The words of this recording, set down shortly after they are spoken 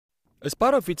As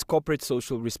part of its corporate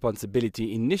social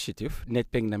responsibility initiative,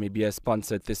 Nedbank Namibia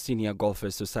sponsored the Senior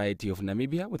Golfers Society of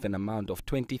Namibia with an amount of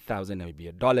 20,000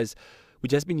 Namibia dollars,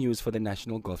 which has been used for the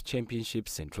National Golf Championship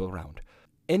Central Round.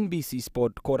 NBC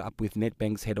Sport caught up with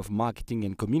Nedbank's head of marketing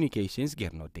and communications,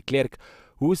 Gernot de Klerk,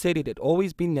 who said it had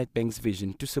always been Nedbank's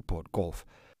vision to support golf.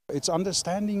 It's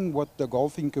understanding what the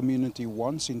golfing community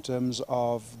wants in terms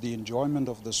of the enjoyment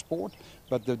of the sport,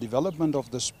 but the development of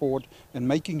the sport, and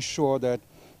making sure that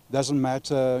doesn't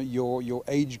matter your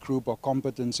age group or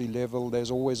competency level,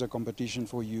 there's always a competition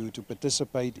for you to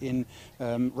participate in,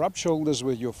 rub shoulders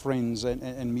with your friends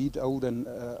and meet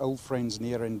old friends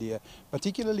near and dear,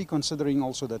 particularly considering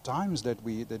also the times that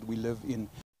we live in.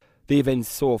 The event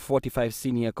saw 45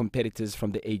 senior competitors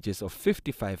from the ages of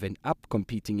 55 and up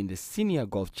competing in the Senior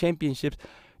Golf Championships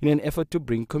in an effort to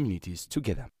bring communities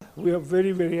together. We are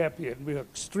very, very happy, and we are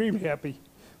extremely happy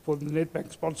for the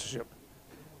Nedbank sponsorship.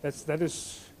 That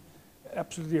is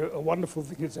absolutely a wonderful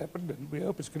thing that's happened, and we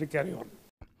hope it's going to carry on.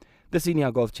 The Senior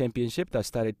Golf Championship that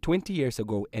started 20 years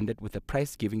ago ended with a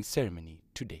prize-giving ceremony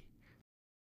today.